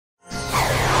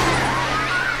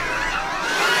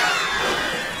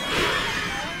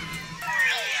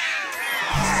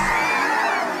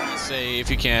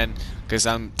you can, because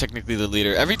I'm technically the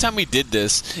leader. Every time we did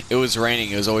this, it was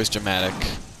raining. It was always dramatic.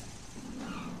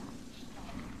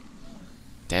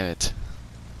 Damn it.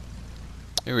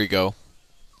 Here we go.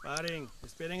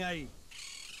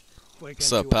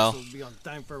 What's up, pal? Be on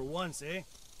time for once, eh?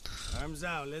 Arms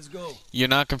out, let's go. You're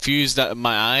not confused at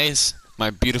my eyes?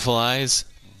 My beautiful eyes?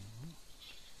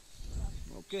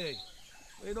 Okay,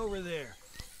 wait over there.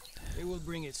 They will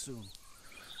bring it soon.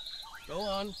 Go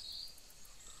on.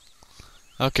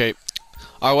 Okay.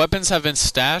 Our weapons have been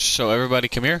stashed, so everybody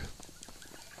come here.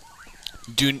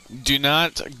 Do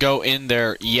not go in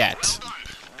there yet.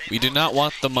 We do not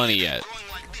want the money yet.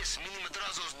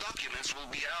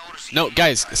 No,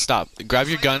 guys, stop. Grab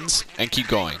your guns and keep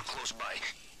going.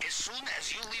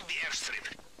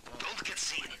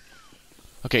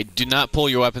 Okay, do not pull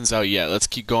your weapons out yet. Let's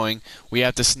keep going. We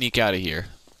have to sneak out of here.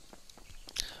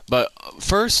 But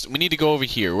first, we need to go over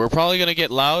here. We're probably gonna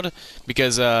get loud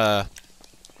because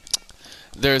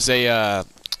there's a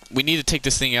we need to take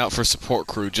this thing out for support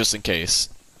crew just in case.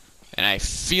 And I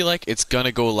feel like it's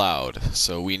gonna go loud,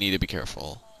 so we need to be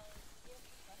careful.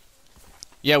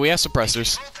 Yeah, we have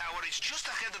suppressors.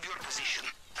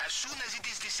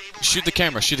 Shoot the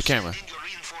camera, shoot the camera.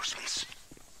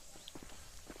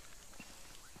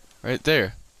 Right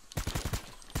there.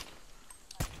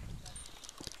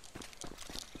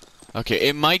 Okay,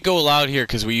 it might go loud here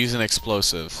because we use an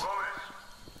explosive.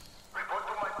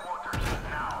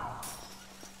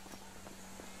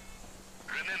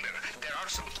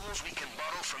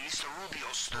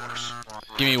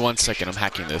 Give me 1 second, I'm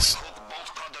hacking this.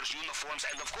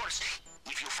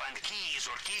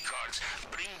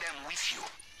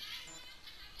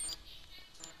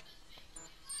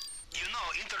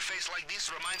 Interface like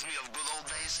this reminds me of good old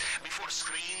days before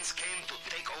screens came to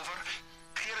take over.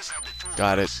 Here's how the tool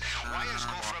Got it. works. Wires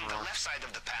go from the left side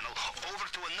of the panel over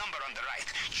to a number on the right.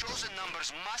 Chosen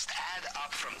numbers must add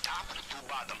up from top to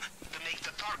bottom to make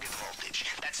the target voltage.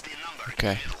 That's the number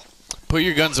Okay. in the middle. Put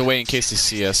your guns away in case they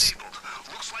see us.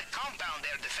 Looks like compound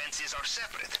air defenses are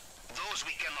separate. Those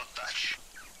we cannot touch.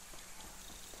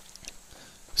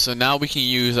 So now we can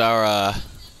use our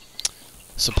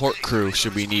support crew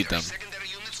should we need them.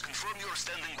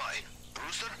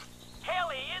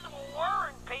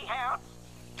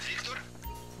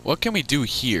 What can we do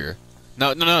here?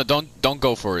 No, don't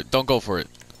go for it. Don't go for it.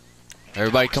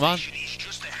 Everybody, come on.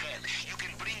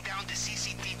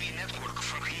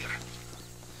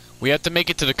 We have to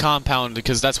make it to the compound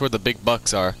because that's where the big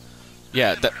bucks are.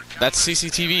 Yeah, that's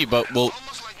CCTV, but we'll.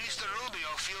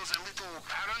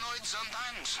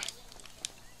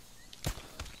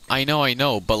 I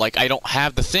know, but like I don't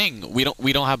have the thing. We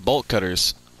don't have bolt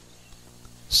cutters.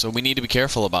 So we need to be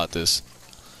careful about this.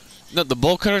 No, the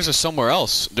bolt cutters are somewhere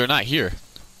else. They're not here.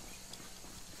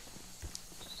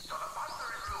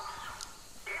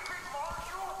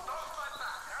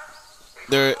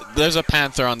 There's a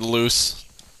panther on the loose.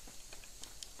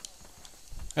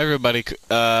 Everybody,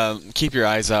 keep your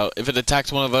eyes out. If it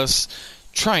attacks one of us,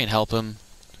 try and help him.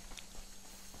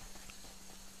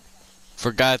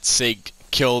 For God's sake,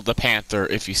 kill the panther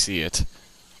if you see it.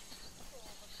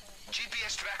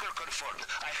 GPS tracker confirmed.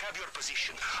 I have your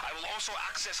position. I will also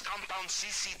access compound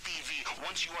CCTV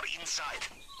once you are inside.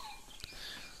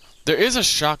 There is a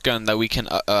shotgun that we can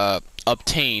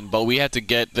obtain, but we have to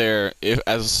get there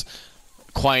as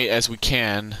quiet as we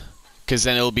can, because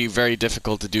then it'll be very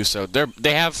difficult to do so.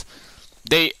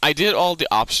 I did all the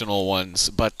optional ones,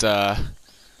 but the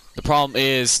problem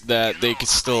is that they could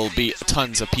still be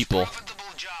tons of people.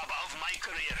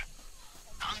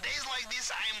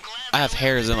 I have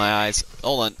hairs in my eyes.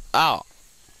 Hold on. Ow.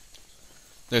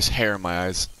 There's hair in my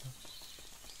eyes.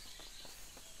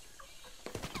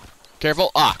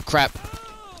 Careful. Ah, crap.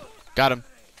 Got him.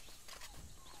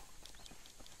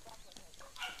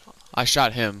 I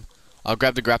shot him. I'll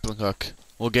grab the grappling hook.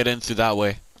 We'll get in through that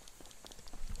way.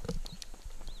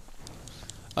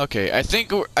 Okay, I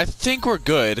think we're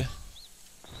good.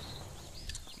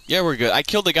 Yeah, we're good. I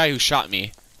killed the guy who shot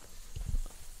me.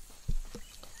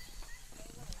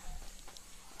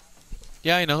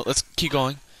 Yeah, I know. Let's keep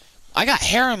going. I got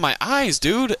hair in my eyes,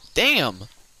 dude. Damn.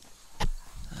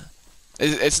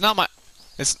 It's not my.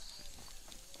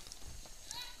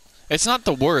 It's not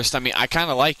the worst. I mean, I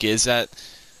kind of like it. Is that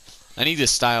I need to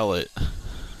style it.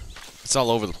 It's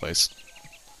all over the place.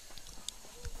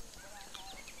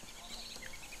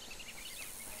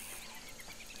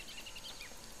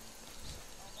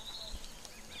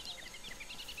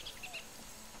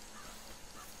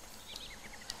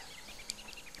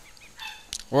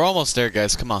 We're almost there,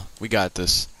 guys. Come on. We got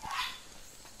this.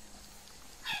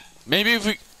 Maybe if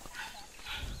we...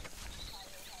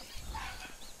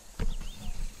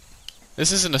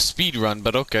 This isn't a speed run,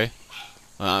 but okay.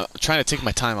 I'm trying to take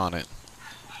my time on it.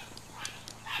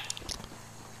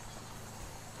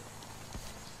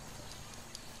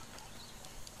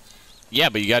 Yeah,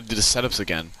 but you gotta do the setups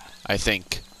again, I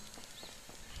think.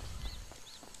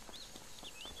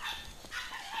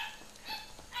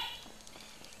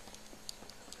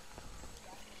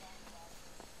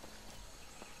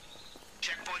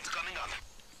 Checkpoint's coming up.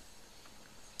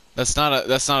 That's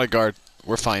not a guard.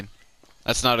 We're fine.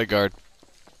 That's not a guard.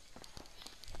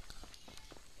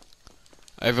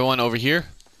 Everyone over here?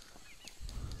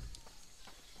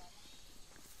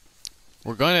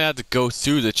 We're going to have to go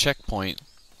through the checkpoint.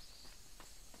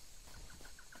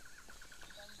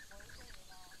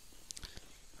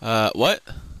 What?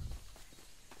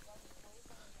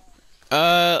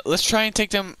 Let's try and take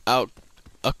them out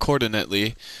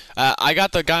accordingly. I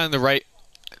got the guy on the right.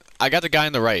 I got the guy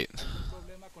on the right.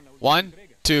 1,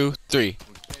 2, 3.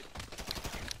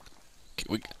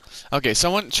 Okay,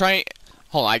 someone try.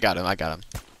 Hold on, I got him.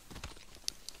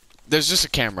 There's just a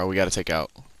camera we gotta take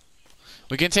out.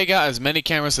 We can take out as many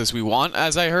cameras as we want,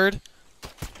 as I heard.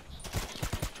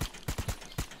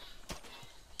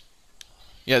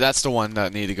 Yeah, that's the one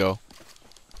that need to go.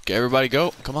 Okay, everybody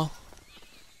go. Come on.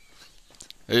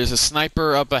 There's a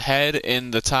sniper up ahead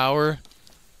in the tower.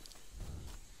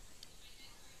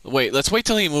 Wait, let's wait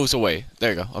till he moves away.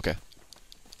 There you go. Okay.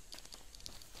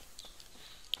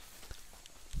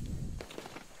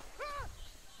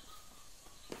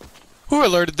 Who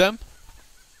alerted them?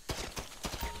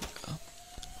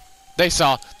 They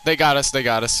saw. They got us. They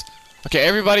got us. Okay,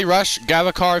 everybody rush. Grab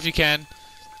a car if you can.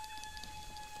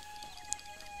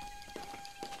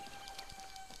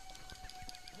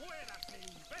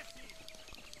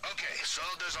 Okay, so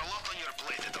there's a lot on your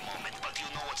plate at the moment, but you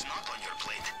know what's not on your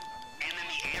plate.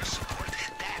 Enemy air support.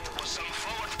 That was some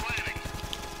forward planning.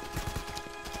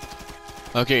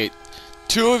 Okay,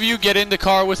 2 of you get in the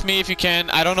car with me if you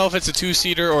can. I don't know if it's a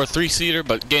 2-seater or a 3-seater,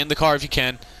 but get in the car if you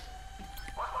can.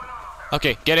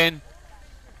 Okay, get in.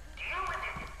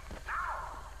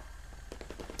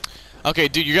 Okay,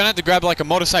 dude, you're gonna have to grab like a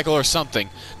motorcycle or something.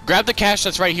 Grab the cash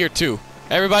that's right here too.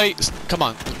 Everybody, come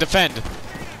on, defend.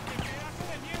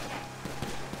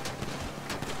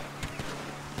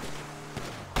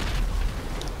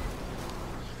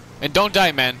 And don't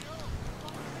die, man.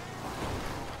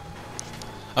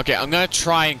 Okay, I'm gonna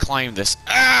try and climb this.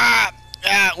 Ah!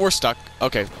 Ah! We're stuck.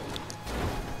 Okay.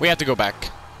 We have to go back.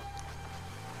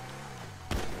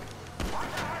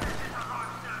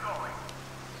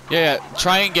 Yeah,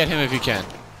 try and get him if you can.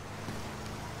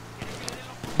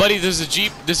 Buddy, there's a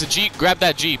jeep. There's a jeep. Grab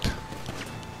that jeep.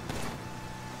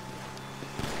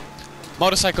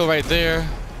 Motorcycle right there.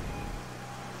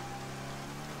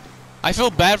 I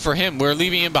feel bad for him. We're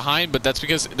leaving him behind, but that's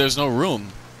because there's no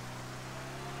room.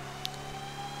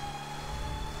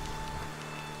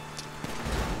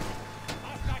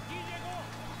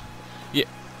 Yeah.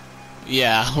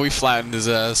 Yeah, we flattened his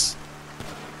ass.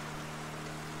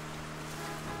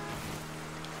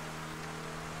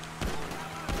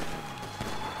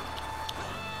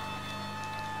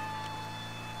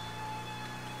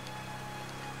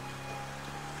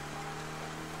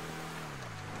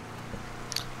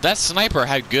 That sniper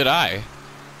had good eye.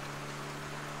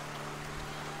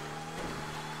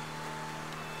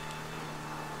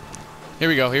 Here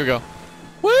we go, here we go.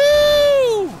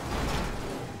 Woo!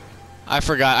 I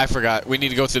forgot. We need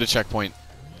to go through the checkpoint.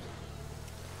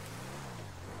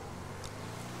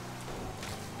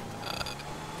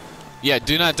 Yeah,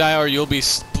 do not die or you'll be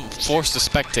forced to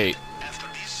spectate. After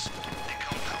this, the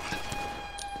countdown.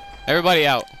 Everybody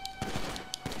out.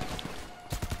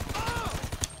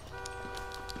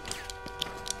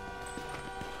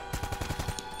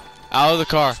 Out of the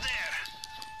car. There.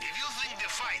 If you think the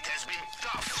fight has been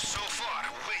tough so far,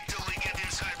 wait till we get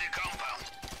inside the compound.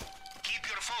 Keep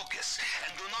your focus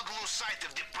and do not lose sight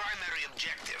of the primary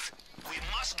objective. We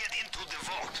must get into the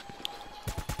vault.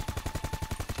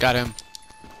 Got him.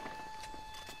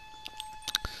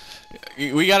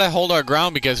 We gotta hold our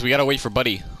ground because we gotta wait for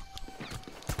Buddy.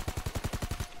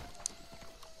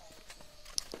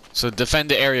 So defend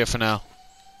the area for now.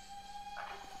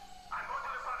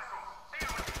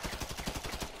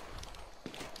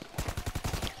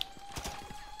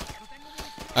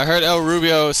 I heard El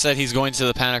Rubio said he's going to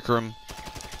the panic room,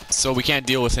 so we can't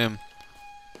deal with him.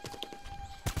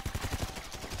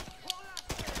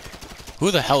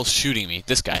 Who the hell's shooting me?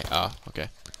 This guy. Oh, okay.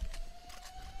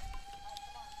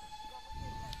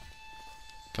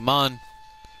 Come on.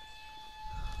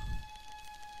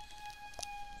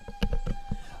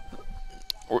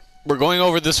 We're going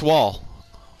over this wall.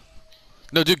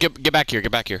 No, dude, get back here.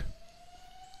 Get back here.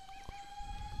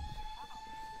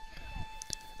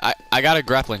 I got a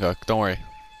grappling hook. Don't worry.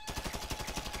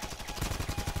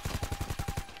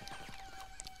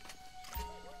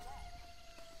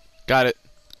 Got it.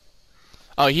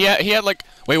 Oh, he had like.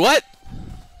 Wait, what?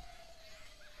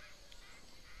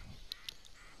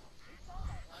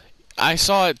 I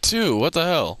saw it too. What the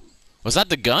hell? Was that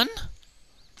the gun?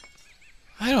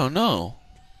 I don't know.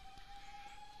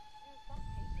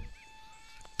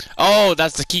 Oh,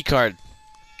 that's the key card.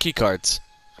 Key cards.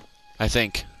 I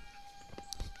think.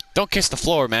 Don't kiss the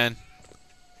floor, man.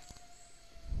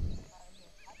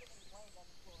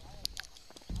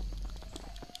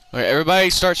 Okay, everybody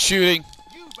start shooting.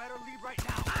 You better leave right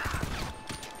now.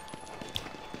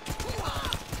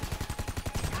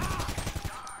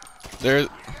 There. Good.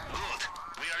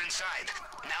 We are inside.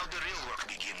 Now the real work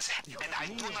begins. And I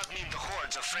do not mean the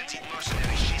hordes of frenzied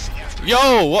mercenaries chasing after you.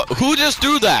 Yo, what? Who just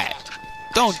do that?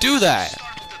 Don't do that.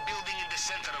 Start with the building in the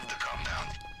center of the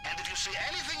compound. And if you see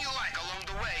anything you like along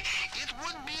the way, it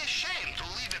would be a shame to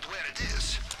leave it where it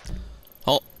is.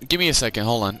 Hold, give me a second.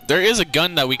 Hold on. There is a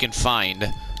gun that we can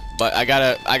find, but I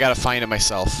gotta find it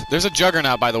myself. There's a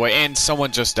juggernaut, by the way, and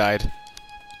someone just died.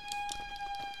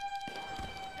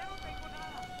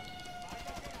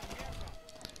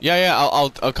 Yeah,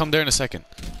 I'll come there in a second.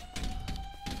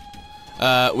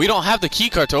 We don't have the key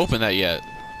card to open that yet.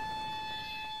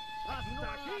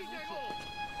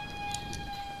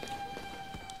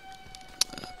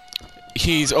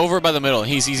 He's over by the middle.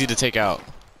 He's easy to take out.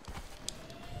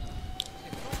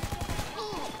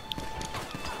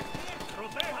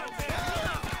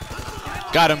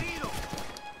 Got him.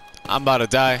 I'm about to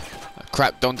die.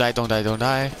 Crap, don't die, don't die, don't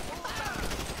die.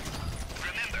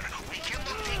 Remember, we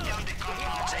cannot take down the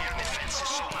compound's air defenses,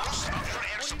 so most of your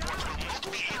air support will not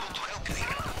be able to help you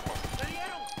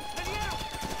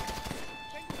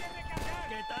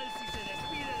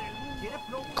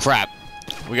here. Crap.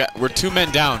 We're 2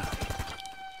 men down.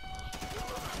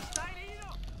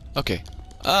 Okay.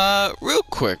 Real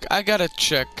quick, I gotta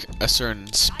check a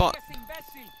certain spot.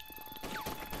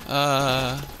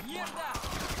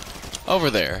 Over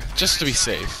there, just to be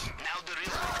safe. Now the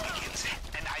real work begins,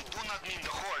 and I do not mean the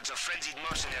hordes of frenzied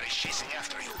mercenaries chasing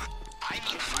after you. I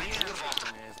mean finding the vault.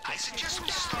 I suggest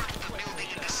we start with the building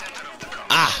in the center of the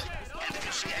compound. Ah! And if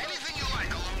you see anything you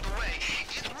like along the way,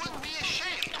 it would be a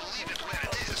shame to leave it where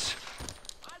it is.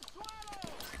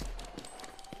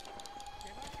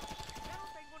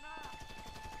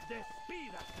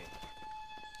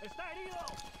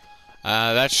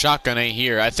 That shotgun ain't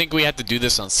here. I think we have to do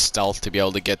this on stealth to be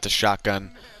able to get the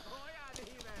shotgun.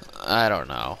 I don't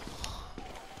know.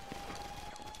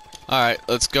 Alright,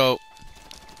 let's go.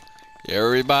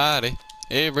 Everybody,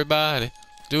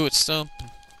 do it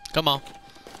something. Come on.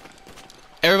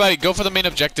 Everybody, go for the main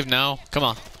objective now. Come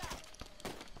on.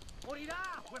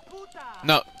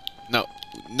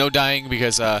 No dying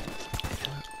because, hold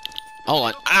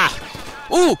on. Ah!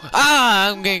 Ooh! Ah!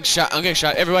 I'm getting shot.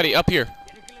 Everybody, up here.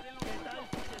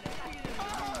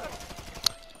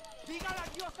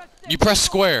 You press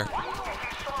square. I'm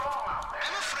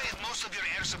afraid most of your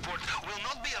air support will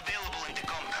not be available in the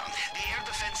compound. The air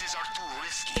defenses are too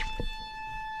risky.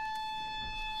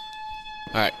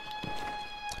 Alright.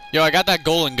 Yo, I got that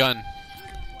golden gun.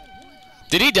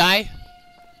 Did he die?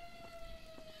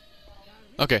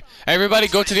 Okay. Everybody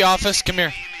go to the office. Come here.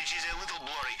 The image is a little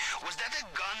blurry. Was that a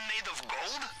gun made of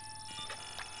gold?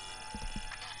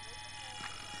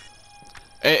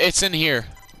 It's in here.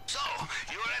 So,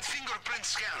 you are at fingerprint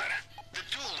scanner. The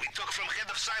tool we took from head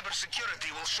of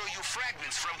cybersecurity will show you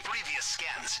fragments from previous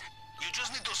scans. You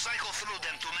just need to cycle through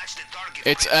them to match the target.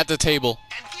 It's frame. at the table.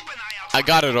 And keep an eye out I for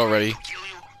got it people already. trying to kill you.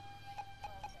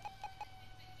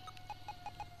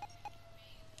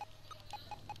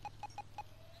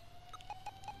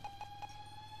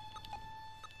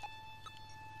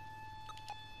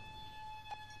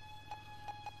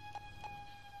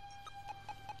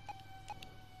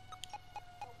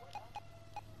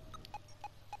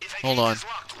 If a Hold gate on. is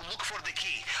locked, look for the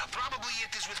key. Probably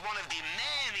it is with one of the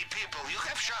many people you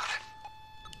have shot.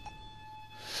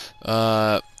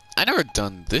 I never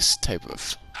done this type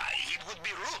of. It would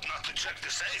be rude not to check the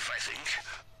safe, I think.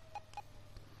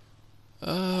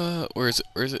 Where is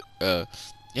it?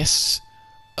 Yes.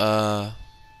 There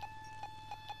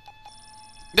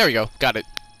we go. Got it.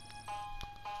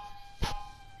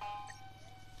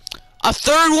 A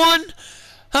third one?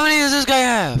 How many does this guy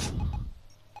have?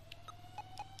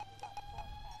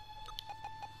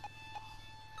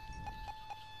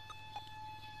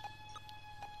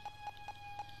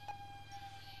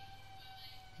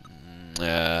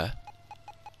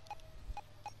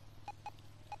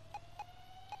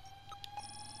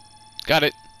 Got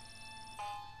it.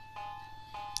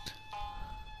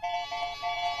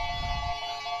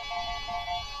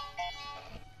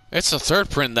 It's the third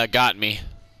print that got me.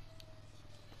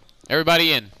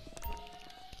 Everybody in.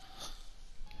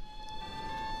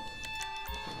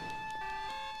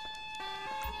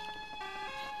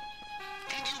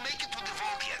 Did you make it to the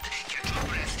vault yet? Catch your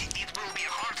breath. It will be a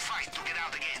hard fight to get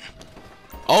out again.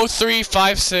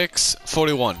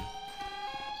 035641. More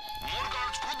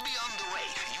guards could be on the way.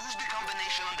 Use the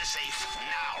combination on the safe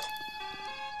now.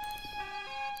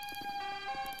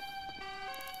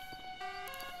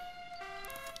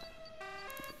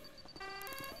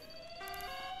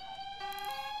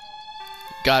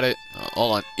 Got it.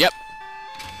 Hold on. Yep.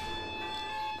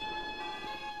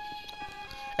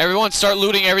 Everyone start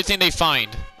looting everything they find.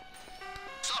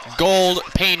 So, Gold,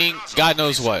 painting, God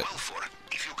knows what.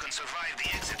 if you can survive the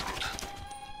exit route.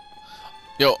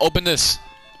 Yo, open this.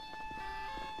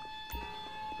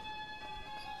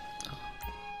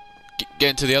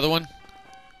 Get into the other one?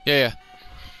 Yeah.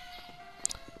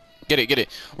 Get it.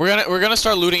 We're gonna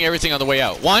start looting everything on the way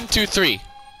out. 1, 2, 3.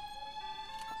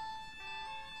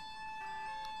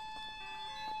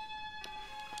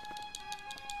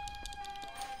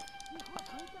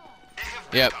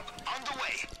 Yep. On the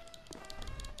way.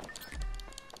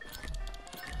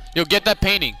 Yo, get that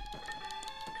painting.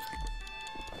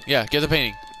 Yeah, get the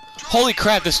painting. Holy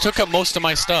crap, this took up most of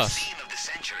my stuff. Scene of the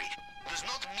century does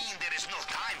not mean there is no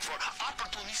time for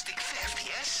opportunistic theft,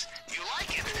 yes? You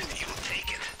like it, you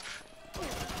take it.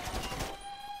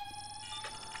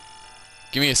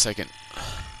 Give me a second.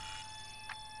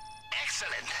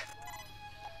 Excellent.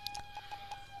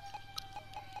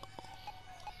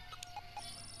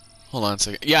 Hold on a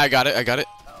second. Yeah, I got it. You have good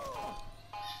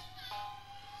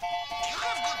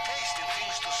taste in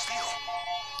things to steal.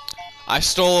 I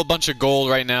stole a bunch of gold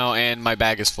right now, and my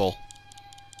bag is full.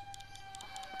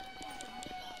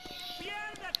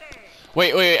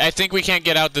 Wait. I think we can't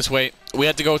get out this way. We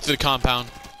have to go to the compound.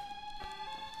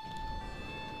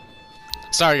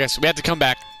 Sorry, guys. We have to come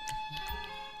back.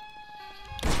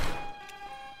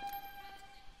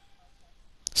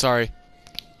 Sorry.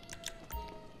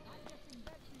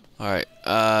 Alright,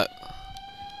 not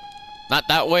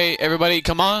that way, everybody,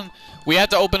 come on. We have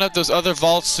to open up those other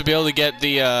vaults to be able to get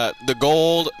the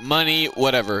gold, money,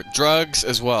 whatever. Drugs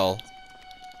as well.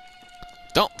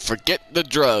 Don't forget the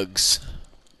drugs.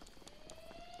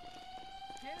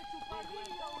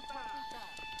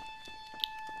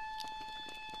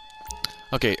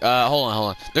 Okay, hold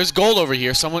on. There's gold over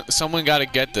here. Someone gotta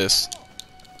get this.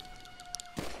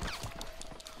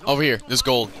 Over here, there's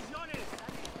gold.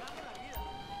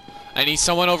 I need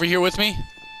someone over here with me.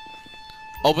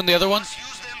 Open the other one.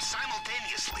 Use them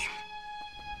simultaneously.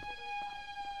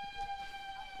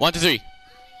 1, 2, 3.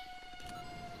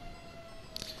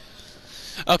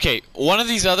 Okay, one of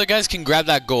these other guys can grab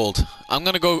that gold. I'm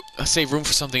gonna go save room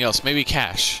for something else. Maybe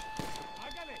cash.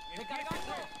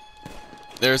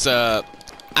 There's a...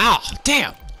 Ow!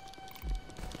 Damn!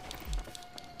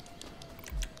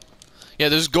 Yeah,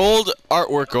 there's gold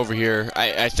artwork over here,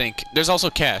 I think. There's also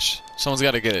cash. Someone's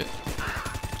gotta get it.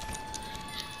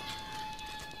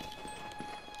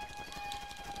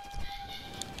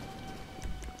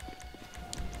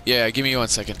 Yeah, give me 1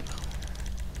 second.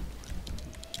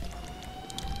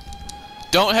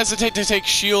 Don't hesitate to take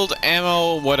shield,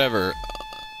 ammo, whatever.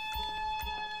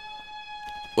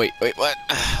 Wait, what?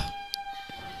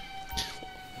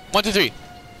 1, 2, 3.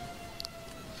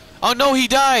 Oh no, he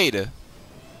died!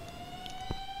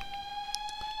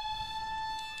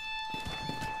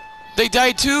 They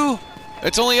died too?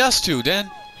 It's only us two,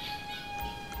 Dan.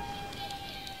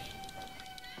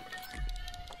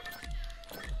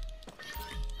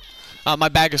 My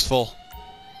bag is full.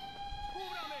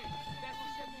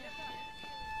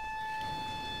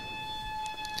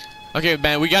 Okay,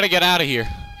 man, we gotta get out of here.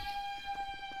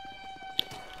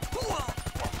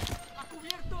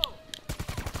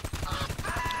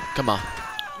 Come on.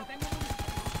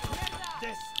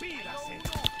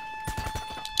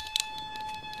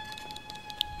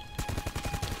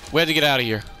 We have to get out of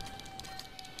here.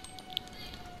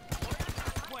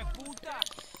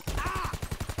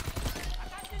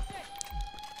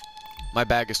 My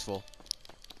bag is full.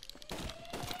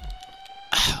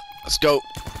 Let's go.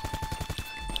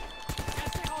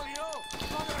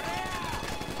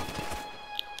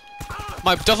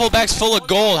 My duffel bag's full of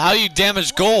gold. How do you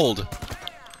damage gold?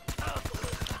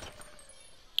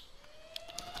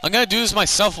 I'm gonna do this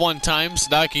myself one time so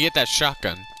that I can get that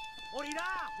shotgun.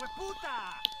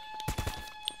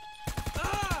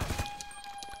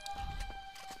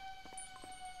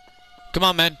 Come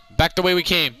on, man. Back the way we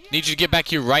came. Need you to get back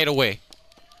here right away.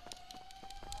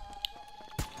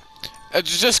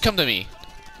 Just come to me.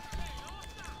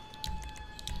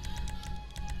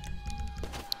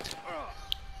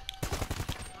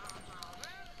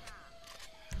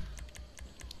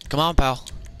 Come on, pal.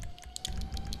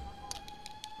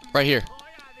 Right here.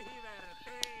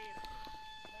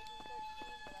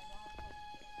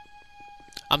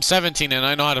 I'm 17 and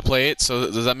I know how to play it, so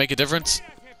does that make a difference?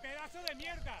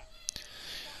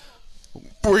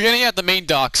 We're getting at the main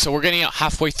dock, so we're getting out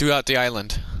halfway throughout the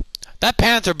island. That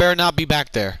panther better not be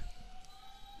back there.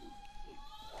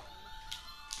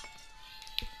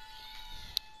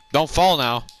 Don't fall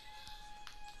now.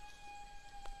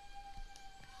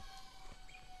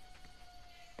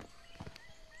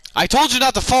 I told you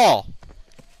not to fall.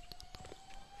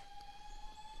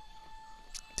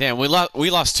 Damn, we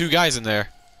lost 2 guys in there.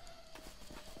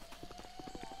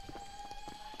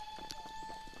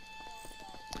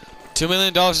 $2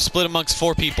 million to split amongst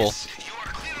 4 people. Yes, you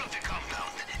are clear of the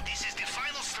compound. This is the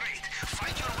final strait.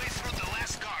 Find your way through the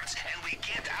last guards and we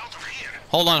get out of here.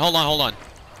 Hold on.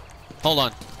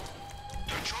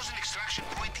 Your chosen extraction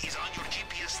point is on your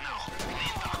GPS now.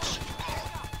 Main docks,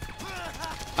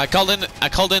 go. I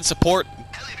called in support.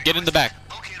 Get in the back.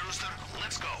 Okay, Rooster,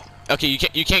 let's go. Okay,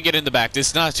 you can't get in the back. This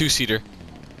is not a 2-seater.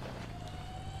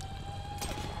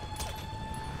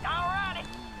 Alrighty,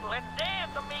 let's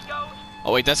dance, amigos.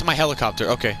 Oh wait, that's my helicopter.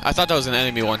 Okay, I thought that was an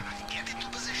enemy one. Get into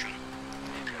position.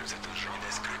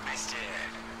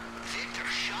 Victor,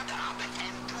 shut up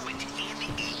and do it in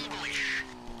English.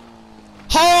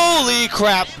 Holy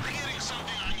crap! I'm hearing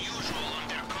something unusual on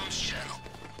their comms channel.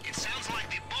 It sounds like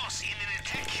the boss in an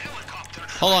attack helicopter.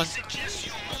 Hold on. I suggest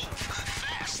you move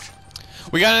fast.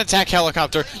 We got an attack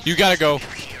helicopter. You gotta go.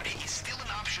 Here is still an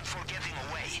option for getting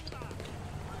away.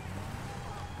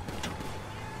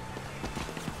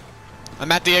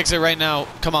 I'm at the exit right now.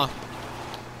 Come on.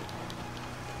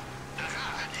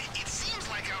 It seems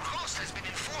like our host has been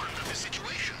informed of the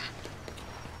situation.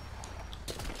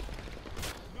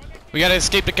 We gotta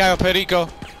escape the Cayo Perico.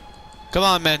 Come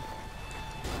on, man.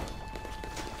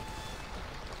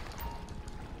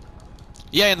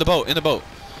 Yeah, in the boat.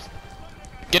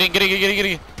 Get in. They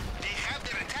have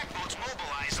their attack boats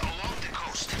mobilized along the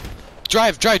coast.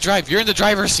 Drive. You're in the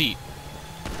driver's seat.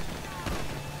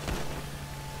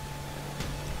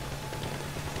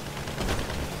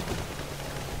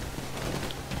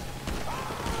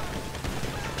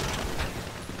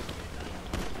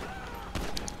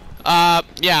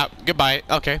 Yeah, goodbye.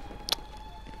 Okay.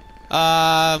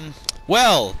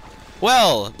 Well,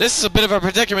 this is a bit of a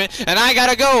predicament, and I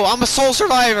gotta go. I'm a sole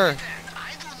survivor. And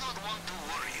I do not want to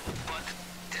worry, but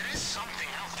there is something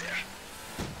out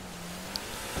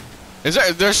there.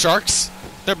 Is there sharks?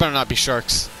 There better not be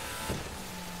sharks.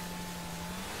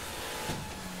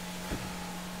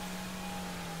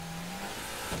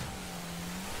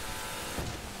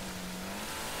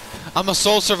 I'm a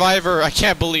sole survivor. I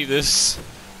can't believe this.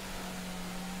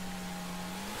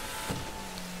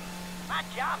 My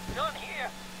job's done here.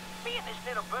 Me and this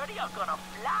little birdie are gonna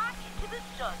fly into the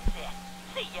sunset.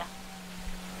 See ya.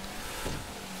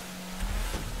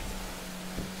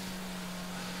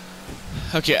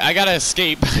 Okay, I gotta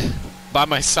escape by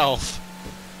myself.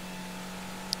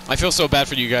 I feel so bad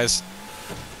for you guys.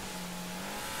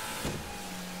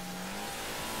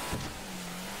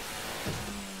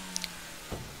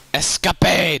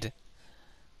 Escapade!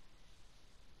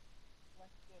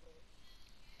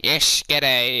 Yes, get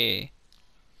a.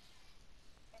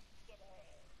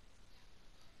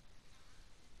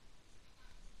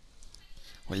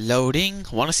 We're loading.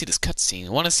 I want to see this cutscene. I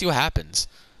want to see what happens.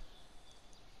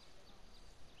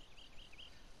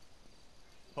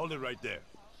 Hold it right there.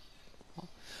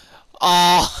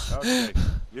 Oh, Okay,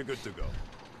 you're good to go.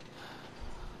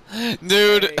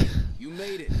 dude, Hey, you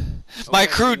made it. my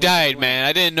Okay, crew what's the died, plan? man.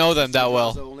 I didn't know them that I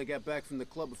well. only got back from the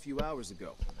club a few hours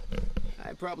ago.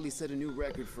 I probably set a new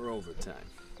record for overtime.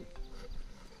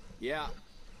 Yeah,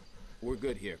 we're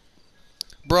good here.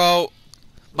 Bro,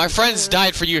 my friends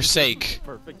died for your sake.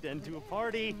 Perfect end to a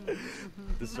party.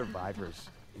 The survivors.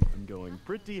 You've been going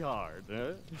pretty hard,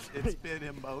 huh? It's been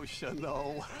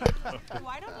emotional.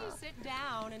 Why don't you sit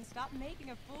down and stop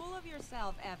making a fool of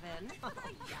yourself, Evan?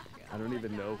 I don't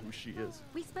even know who she is.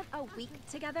 We spent a week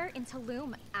together in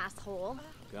Tulum, asshole.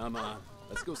 Come on,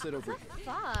 let's go sit over here.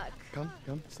 Fuck.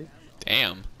 Come, see.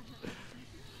 Damn.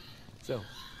 So,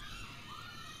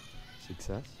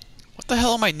 success? What the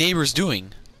hell are my neighbors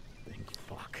doing? Thank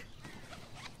fuck.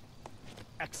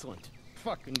 Excellent.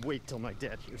 Fucking wait till my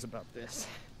dad hears about this.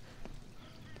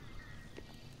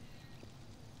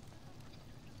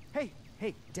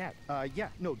 Hey, Dad. Yeah,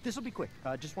 no, this'll be quick.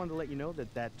 Just wanted to let you know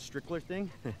that Strickler thing,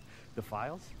 the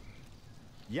files.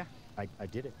 Yeah, I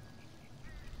did it.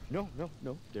 No,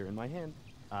 they're in my hand.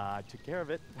 I took care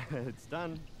of it. It's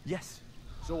done. Yes,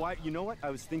 So you know what? I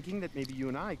was thinking that maybe you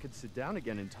and I could sit down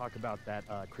again and talk about that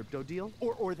crypto deal,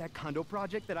 or that condo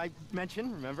project that I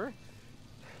mentioned. Remember,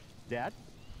 Dad?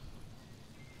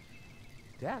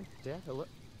 Dad, hello.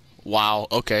 Wow.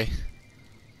 Okay.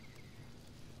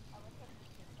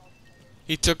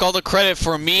 He took all the credit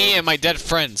for me and my dead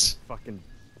friends. Fucking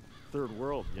third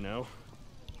world, you know.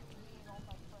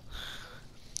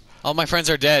 All my friends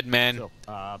are dead, man. So,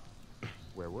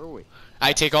 where were we?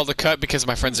 I take all the cut because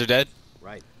my friends are dead.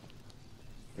 Right.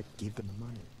 But give them the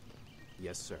money.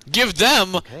 Yes, sir. Give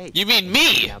them? Okay. You mean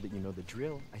me? Now that you know the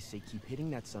drill, I say keep hitting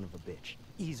that son of a bitch.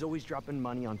 He's always dropping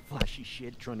money on flashy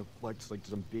shit, trying to flex like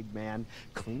some big man.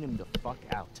 Clean him the fuck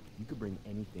out. You could bring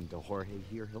anything to Jorge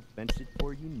here. He'll fence it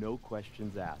for you, no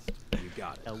questions asked. You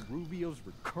got it. El Rubio's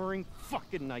recurring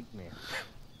fucking nightmare.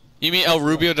 You mean El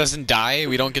Rubio doesn't die?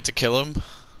 We don't get to kill him?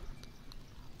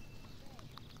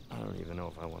 I don't even know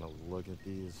if I want to look at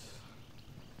these.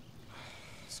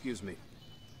 Excuse me.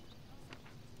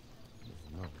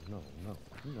 No.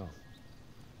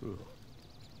 Ugh.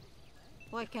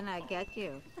 What can I get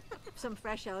you? Some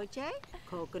fresh OJ?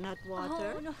 Coconut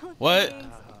water? Oh, no, What? thanks.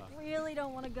 Really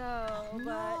don't want to go,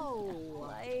 No. but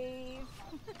life.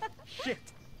 Shit.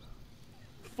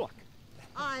 Fuck.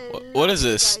 I What love is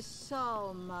you this? guys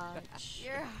so much.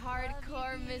 You're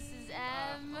hardcore, Mrs.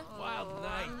 M. Wild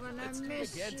night. I'm gonna Let's do it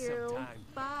miss again you. sometime.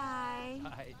 Bye.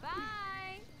 Bye.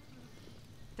 Bye.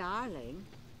 Darling,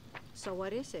 so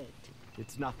what is it?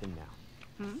 It's nothing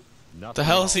now. Nothing. The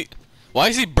hell at is all. he? Why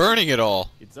is he burning it all?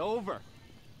 It's over.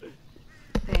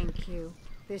 Thank you.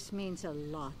 This means a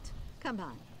lot. Come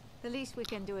on. The least we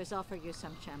can do is offer you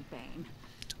some champagne.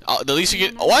 The least you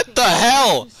get. What the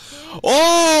hell?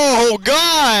 Oh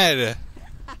God!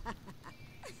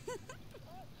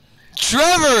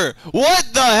 Trevor, what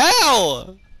the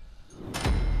hell?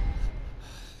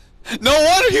 No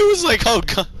wonder he was like, oh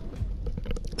God.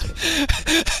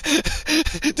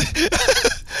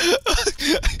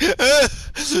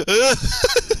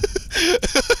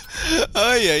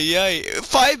 Ay, ay, ay.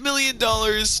 $5 million.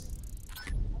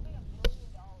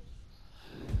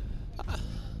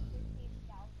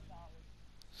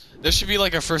 There should be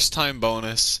like a first time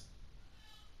bonus.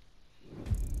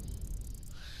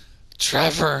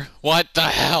 Trevor, what the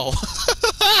hell?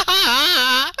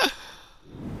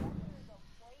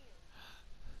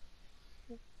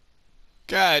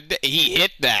 God, he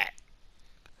hit that.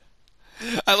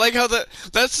 I like how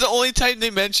that's the only time they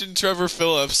mentioned Trevor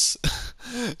Phillips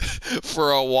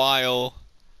for a while.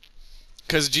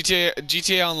 Because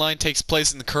GTA Online takes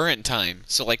place in the current time.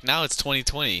 So like now it's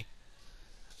 2020.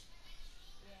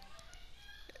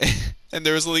 And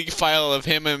there was a leak file of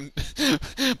him and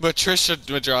Patricia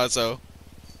Madrazo.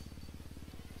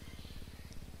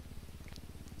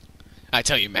 I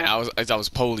tell you, man, I was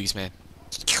police, man.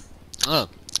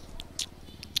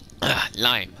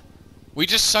 Lime. We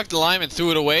just sucked the lime and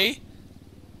threw it away?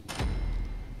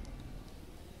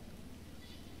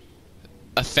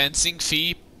 A fencing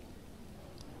fee?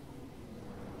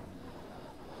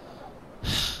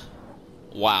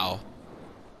 Wow.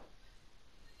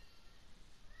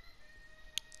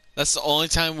 That's the only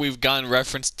time we've gotten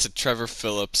reference to Trevor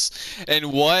Phillips.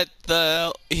 And what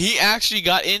the... He actually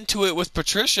got into it with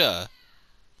Patricia.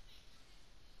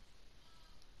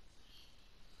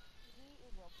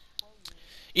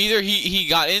 Either he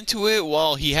got into it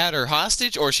while he had her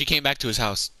hostage, or she came back to his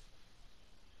house.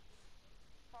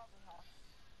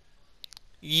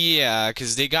 Yeah,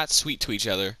 because they got sweet to each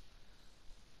other.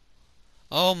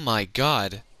 Oh my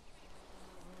God.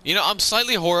 You know, I'm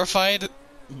slightly horrified,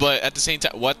 but at the same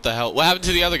time, what the hell? What happened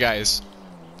to the other guys?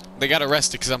 They got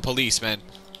arrested because I'm police, man.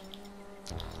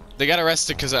 They got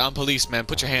arrested because I'm police, man.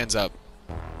 Put your hands up.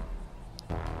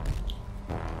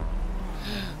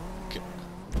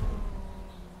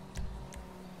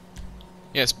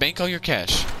 Yes, bank all your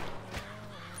cash.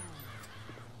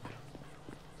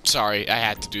 Sorry, I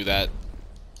had to do that.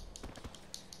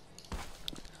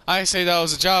 I say that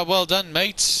was a job well done,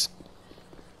 mates.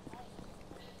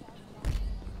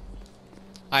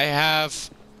 I have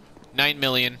 9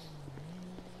 million.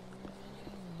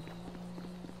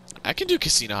 I can do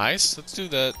casino heist. Let's do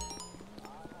that.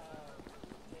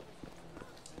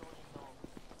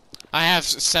 I have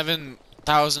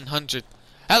 7,100.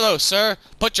 Hello, sir.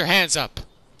 Put your hands up.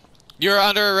 You're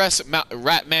under arrest,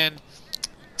 Rat Man.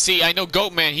 See, I know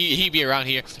Goat Man. He be around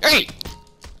here. Hey!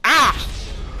 Ah!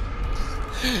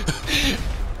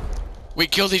 We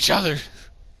killed each other.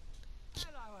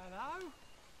 Hello.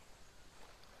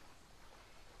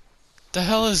 The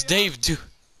hell is Dave do?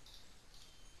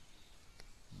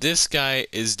 This guy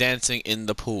is dancing in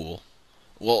the pool.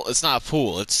 Well, it's not a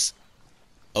pool. It's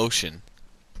ocean.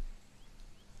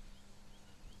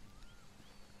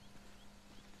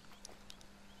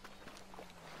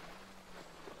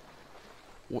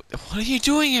 What are you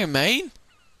doing here, mate?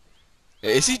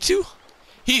 Is he too?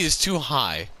 He is too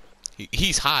high.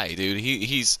 He's high, dude.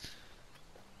 He's.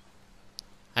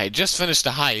 I just finished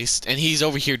the heist, and he's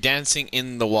over here dancing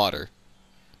in the water.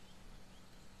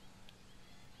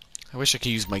 I wish I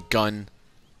could use my gun.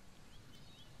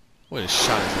 Would have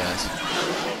shot his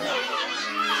ass.